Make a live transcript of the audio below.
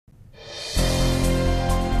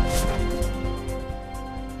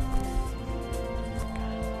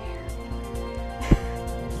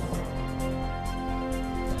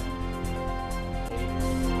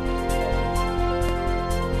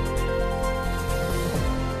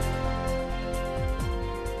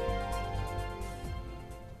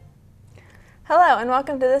Hello and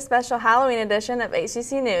welcome to this special Halloween edition of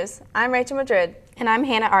HCC News. I'm Rachel Madrid. And I'm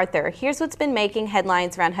Hannah Arthur. Here's what's been making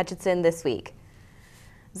headlines around Hutchinson this week.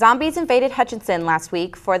 Zombies invaded Hutchinson last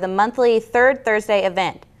week for the monthly Third Thursday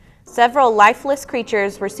event. Several lifeless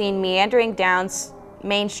creatures were seen meandering down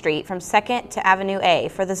Main Street from 2nd to Avenue A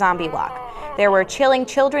for the zombie walk. There were chilling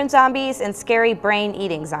children zombies and scary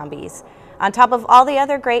brain-eating zombies. On top of all the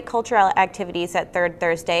other great cultural activities at Third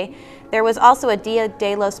Thursday, there was also a Dia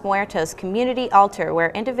de los Muertos community altar where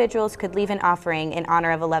individuals could leave an offering in honor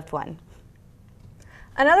of a loved one.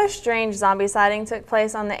 Another strange zombie sighting took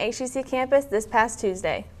place on the HCC campus this past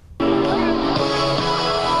Tuesday.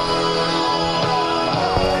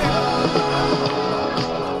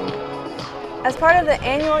 As part of the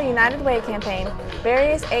annual United Way campaign,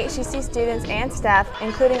 various HCC students and staff,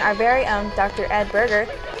 including our very own Dr. Ed Berger,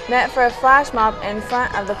 met for a flash mob in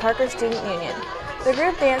front of the Parker Student Union. The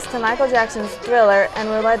group danced to Michael Jackson's Thriller and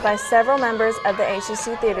were led by several members of the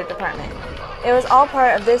HCC Theater Department. It was all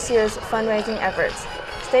part of this year's fundraising efforts.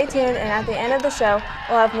 Stay tuned, and at the end of the show,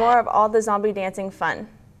 we'll have more of all the zombie dancing fun.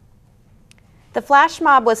 The flash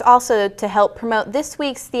mob was also to help promote this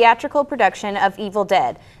week's theatrical production of Evil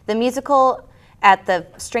Dead, the musical at the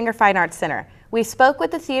Stringer Fine Arts Center. We spoke with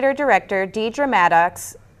the theater director, Deidre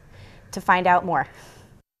Maddox, to find out more.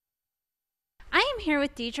 I am here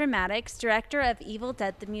with Deidre Maddox, director of Evil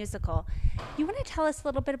Dead the Musical. You want to tell us a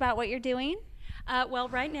little bit about what you're doing? Well,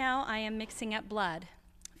 right now I am mixing up blood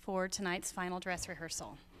for tonight's final dress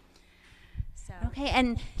rehearsal. Okay,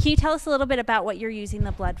 and can you tell us a little bit about what you're using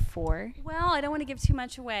the blood for? Well, I don't want to give too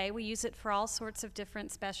much away. We use it for all sorts of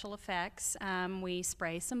different special effects. We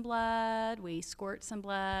spray some blood, we squirt some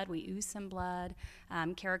blood, we ooze some blood.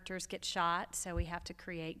 Characters get shot, so we have to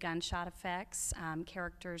create gunshot effects.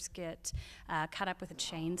 Characters get cut up with a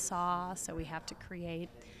chainsaw, so we have to create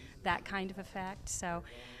that kind of effect. So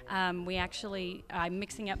I'm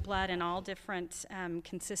mixing up blood in all different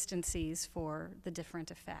consistencies for the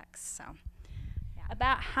different effects. So.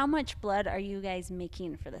 About how much blood are you guys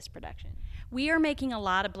making for this production? We are making a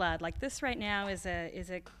lot of blood. Like this right now is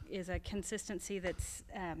a consistency that's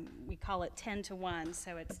we call it 10-to-1.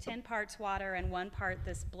 So it's 10 parts water and 1 part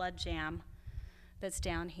this blood jam that's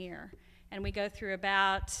down here. And we go through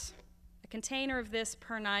about a container of this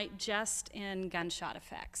per night just in gunshot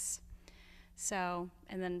effects. So,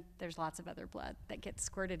 and then there's lots of other blood that gets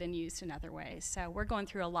squirted and used in other ways. So we're going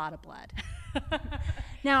through a lot of blood.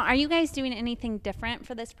 Now, are you guys doing anything different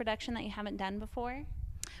for this production that you haven't done before?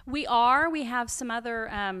 We are. We have some other,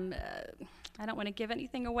 I don't want to give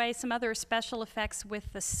anything away, some other special effects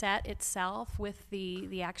with the set itself, with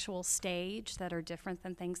the actual stage that are different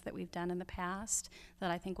than things that we've done in the past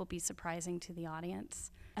that I think will be surprising to the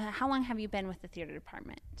audience. How long have you been with the theater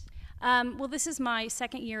department? Well, this is my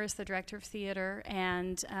second year as the director of theater,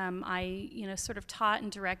 and I, sort of taught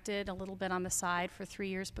and directed a little bit on the side for 3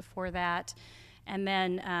 years before that, and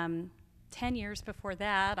then 10 years before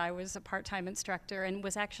that, I was a part-time instructor and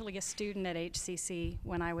was actually a student at HCC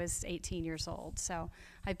when I was 18 years old. So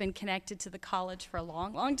I've been connected to the college for a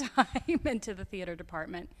long, long time and to the theater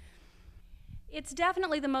department. It's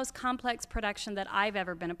definitely the most complex production that I've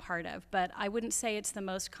ever been a part of, but I wouldn't say it's the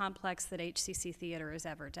most complex that HCC Theater has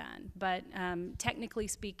ever done. But technically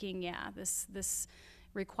speaking, yeah, this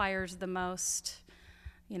requires the most,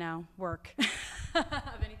 work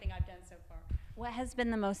of anything I've done so far. What has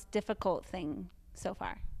been the most difficult thing so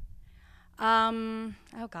far?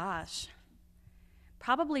 Oh gosh.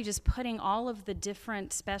 Probably just putting all of the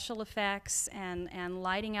different special effects and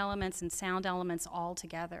lighting elements and sound elements all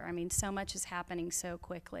together. I mean, so much is happening so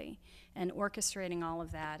quickly, and orchestrating all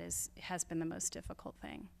of that has been the most difficult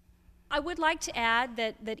thing. I would like to add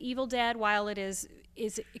that Evil Dead, while it is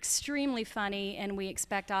extremely funny and we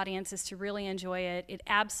expect audiences to really enjoy it, it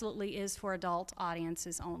absolutely is for adult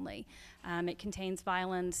audiences only. It contains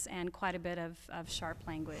violence and quite a bit of sharp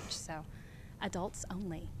language, so adults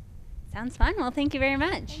only. Sounds fun. Well, thank you very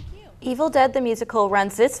much. Thank you. Evil Dead the Musical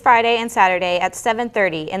runs this Friday and Saturday at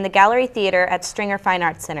 7:30 in the Gallery Theater at Stringer Fine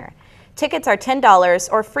Arts Center. Tickets are $10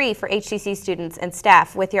 or free for HCC students and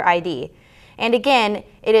staff with your ID. And again,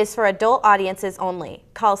 it is for adult audiences only.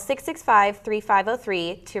 Call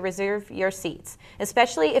 665-3503 to reserve your seats,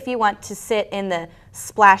 especially if you want to sit in the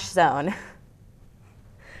splash zone.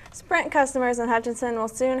 Sprint customers in Hutchinson will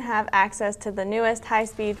soon have access to the newest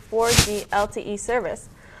high-speed 4G LTE service.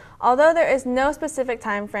 Although there is no specific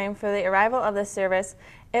time frame for the arrival of this service,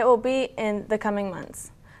 it will be in the coming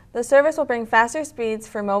months. The service will bring faster speeds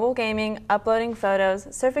for mobile gaming, uploading photos,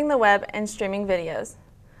 surfing the web, and streaming videos.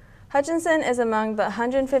 Hutchinson is among the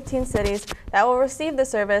 115 cities that will receive the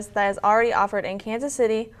service that is already offered in Kansas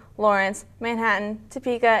City, Lawrence, Manhattan,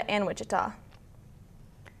 Topeka, and Wichita.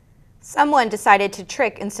 Someone decided to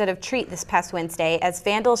trick instead of treat this past Wednesday as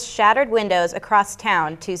vandals shattered windows across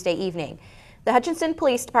town Tuesday evening. The Hutchinson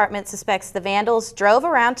Police Department suspects the vandals drove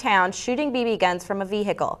around town shooting BB guns from a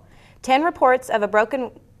vehicle. 10 reports of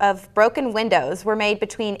broken windows were made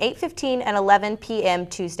between 8:15 and 11 p.m.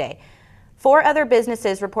 Tuesday. 4 other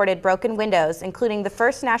businesses reported broken windows, including the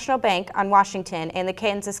First National Bank on Washington and the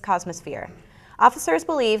Kansas Cosmosphere. Officers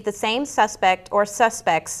believe the same suspect or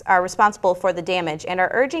suspects are responsible for the damage and are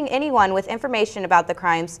urging anyone with information about the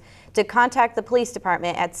crimes to contact the police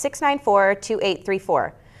department at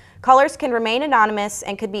 694-2834. Callers can remain anonymous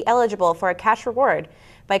and could be eligible for a cash reward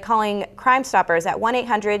by calling Crime Stoppers at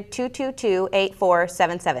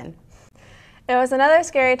 1-800-222-8477. It was another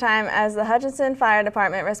scary time as the Hutchinson Fire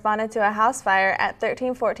Department responded to a house fire at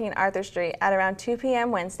 1314 Arthur Street at around 2 p.m.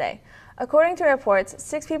 Wednesday. According to reports,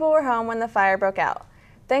 6 people were home when the fire broke out.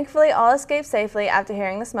 Thankfully, all escaped safely after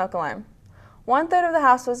hearing the smoke alarm. 1/3 of the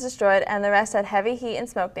house was destroyed and the rest had heavy heat and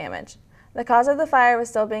smoke damage. The cause of the fire was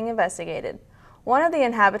still being investigated. One of the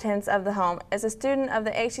inhabitants of the home is a student of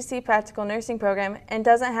the HCC Practical Nursing Program and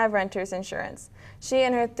doesn't have renter's insurance. She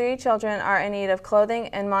and her 3 children are in need of clothing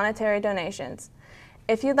and monetary donations.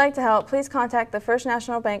 If you'd like to help, please contact the First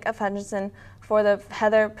National Bank of Hutchinson for the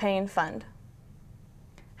Heather Payne Fund.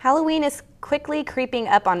 Halloween is quickly creeping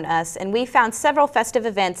up on us, and we found several festive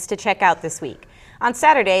events to check out this week. On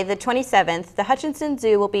Saturday, the 27th, the Hutchinson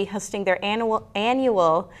Zoo will be hosting their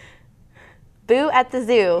annual Boo at the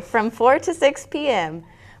Zoo from 4 to 6 p.m.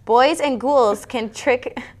 Boys and ghouls can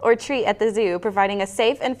trick or treat at the zoo, providing a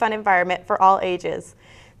safe and fun environment for all ages.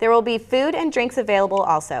 There will be food and drinks available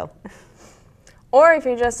also. Or if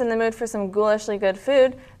you're just in the mood for some ghoulishly good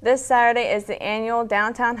food, this Saturday is the annual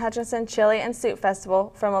Downtown Hutchinson Chili and Soup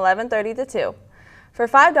Festival from 11:30 to 2. For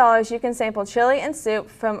 $5, you can sample chili and soup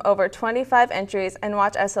from over 25 entries and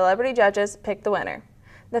watch as celebrity judges pick the winner.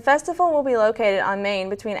 The festival will be located on Main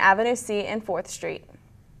between Avenue C and 4th Street.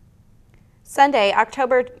 Sunday,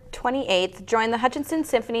 October 28th, join the Hutchinson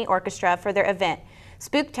Symphony Orchestra for their event,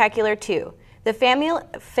 Spooktacular 2. The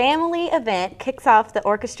family event kicks off the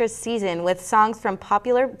orchestra's season with songs from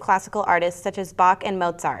popular classical artists such as Bach and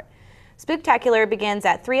Mozart. Spooktacular begins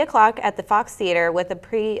at 3 o'clock at the Fox Theater with a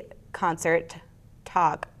pre-concert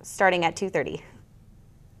talk starting at 2:30.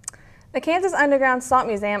 The Kansas Underground Salt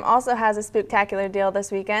Museum also has a spooktacular deal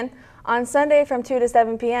this weekend. On Sunday from 2 to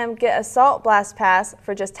 7 p.m., get a Salt Blast Pass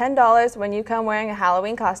for just $10 when you come wearing a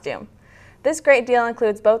Halloween costume. This great deal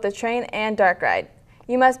includes both the train and dark ride.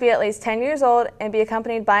 You must be at least 10 years old and be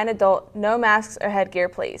accompanied by an adult. No masks or headgear,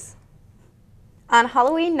 please. On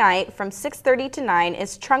Halloween night from 6:30 to 9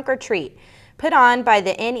 is Trunk or Treat, put on by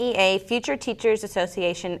the NEA Future Teachers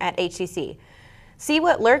Association at HCC. See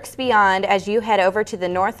what lurks beyond as you head over to the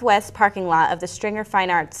northwest parking lot of the Stringer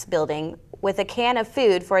Fine Arts Building with a can of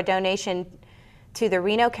food for a donation to the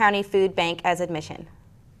Reno County Food Bank as admission.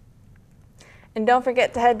 And don't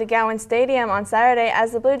forget to head to Gowan Stadium on Saturday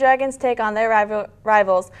as the Blue Dragons take on their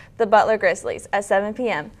rivals, the Butler Grizzlies, at 7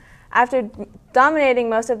 p.m. After dominating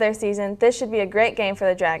most of their season, this should be a great game for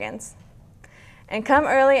the Dragons. And come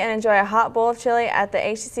early and enjoy a hot bowl of chili at the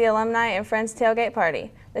HCC Alumni and Friends Tailgate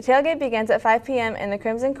Party. The tailgate begins at 5 p.m. in the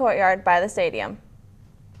Crimson Courtyard by the stadium.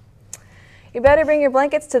 You better bring your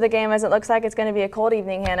blankets to the game as it looks like it's going to be a cold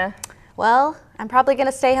evening, Hannah. Well, I'm probably going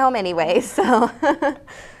to stay home anyway, so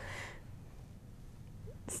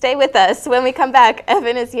stay with us. When we come back,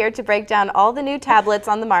 Evan is here to break down all the new tablets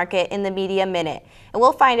on the market in the Media Minute. And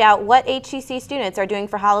we'll find out what HCC students are doing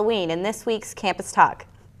for Halloween in this week's Campus Talk.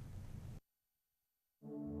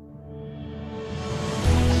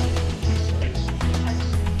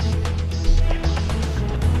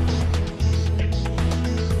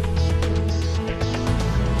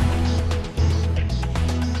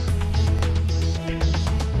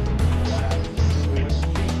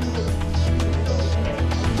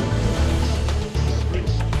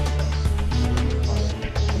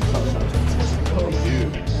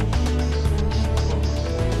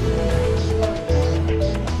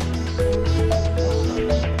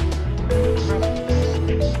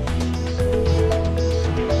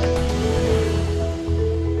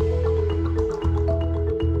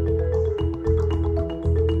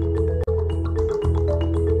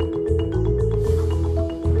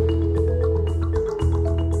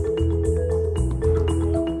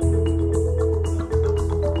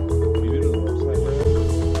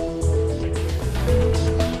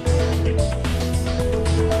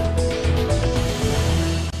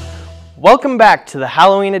 Welcome back to the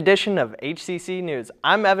Halloween edition of HCC News.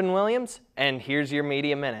 I'm Evan Williams, and here's your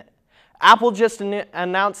Media Minute. Apple just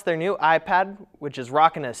announced their new iPad, which is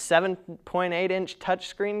rocking a 7.8-inch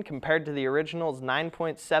touchscreen compared to the original's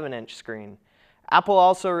 9.7-inch screen. Apple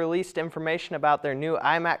also released information about their new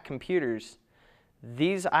iMac computers.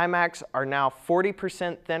 These iMacs are now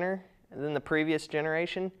 40% thinner than the previous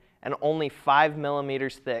generation and only 5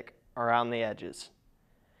 millimeters thick around the edges.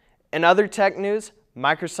 In other tech news,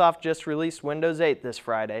 Microsoft just released Windows 8 this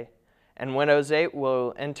Friday, and Windows 8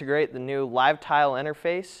 will integrate the new Live Tile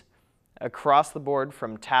interface across the board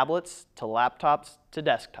from tablets to laptops to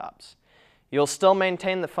desktops. You'll still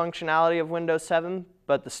maintain the functionality of Windows 7,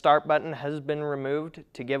 but the Start button has been removed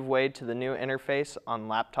to give way to the new interface on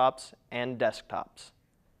laptops and desktops.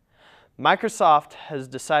 Microsoft has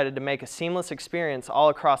decided to make a seamless experience all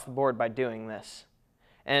across the board by doing this.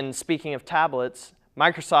 And speaking of tablets,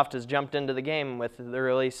 Microsoft has jumped into the game with the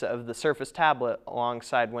release of the Surface tablet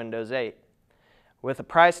alongside Windows 8. With a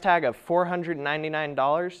price tag of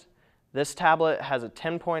 $499, this tablet has a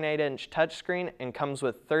 10.8-inch touchscreen and comes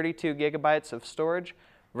with 32 gigabytes of storage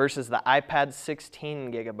versus the iPad's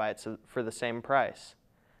 16 gigabytes for the same price.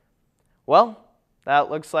 Well,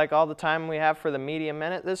 that looks like all the time we have for the Media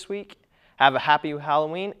Minute this week. Have a happy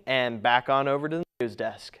Halloween, and back on over to the news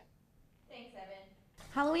desk. Thanks, Evan.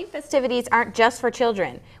 Halloween festivities aren't just for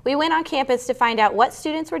children. We went on campus to find out what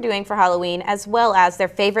students were doing for Halloween as well as their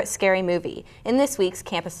favorite scary movie in this week's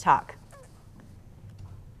Campus Talk.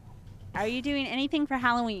 Are you doing anything for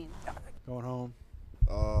Halloween? Going home.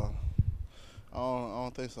 I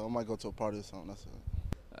don't think so. I might go to a party or something. That's it.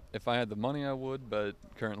 If I had the money, I would, but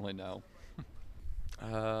currently, no.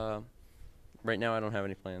 Right now, I don't have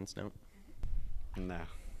any plans, no. Nah.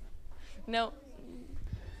 No.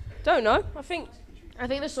 Don't know. I think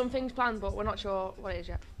there's some things planned, but we're not sure what it is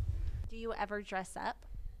yet. Do you ever dress up?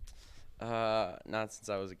 Not since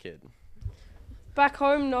I was a kid. Back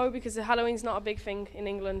home, no, because Halloween's not a big thing in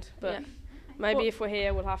England. But maybe if we're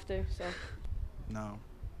here, we'll have to. So. No.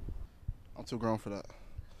 I'm too grown for that.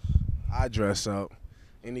 I dress up.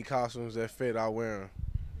 Any costumes that fit, I wear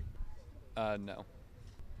them. No.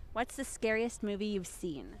 What's the scariest movie you've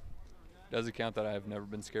seen? Does it count that I have never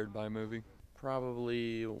been scared by a movie?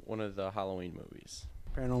 Probably one of the Halloween movies.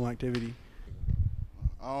 Paranormal Activity.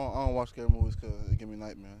 I don't watch scary movies because it give me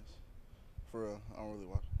nightmares. For real, I don't really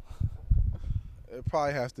watch. It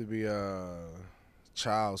probably has to be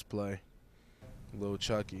Child's Play. Little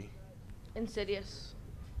Chucky. Insidious.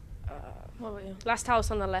 What about you? Last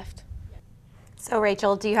House on the Left. So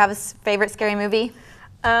Rachel, do you have a favorite scary movie?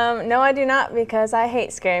 No, I do not, because I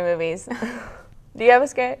hate scary movies. Do you have a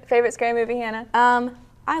favorite scary movie, Hannah?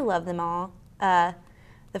 I love them all. The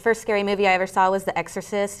first scary movie I ever saw was The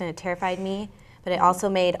Exorcist, and it terrified me, but it also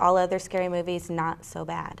made all other scary movies not so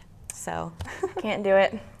bad. So Can't do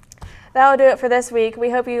it. That'll do it for this week. We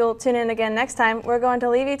hope you'll tune in again next time. We're going to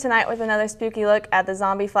leave you tonight with another spooky look at the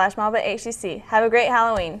zombie flash mob at HCC. Have a great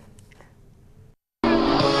Halloween.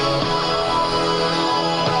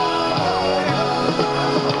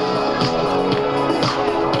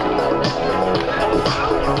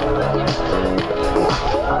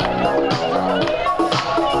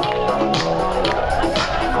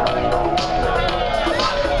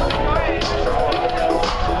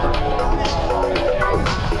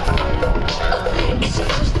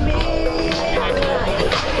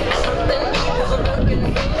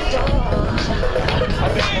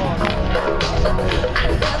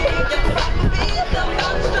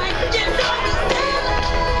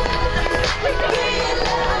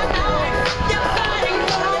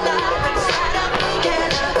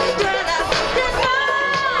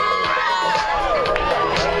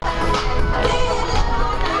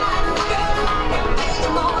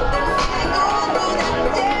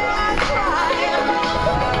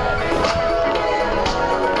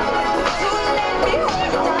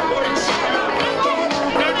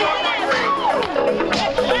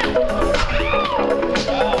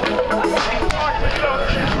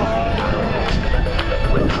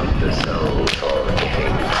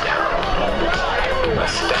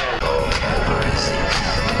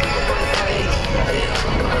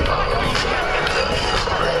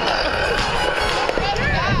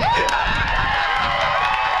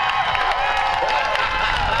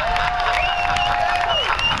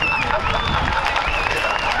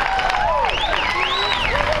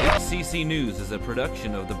 HCC News is a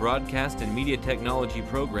production of the Broadcast and Media Technology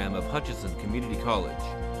program of Hutchinson Community College.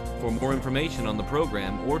 For more information on the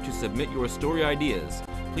program or to submit your story ideas,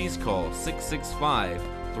 please call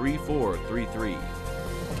 665-3433.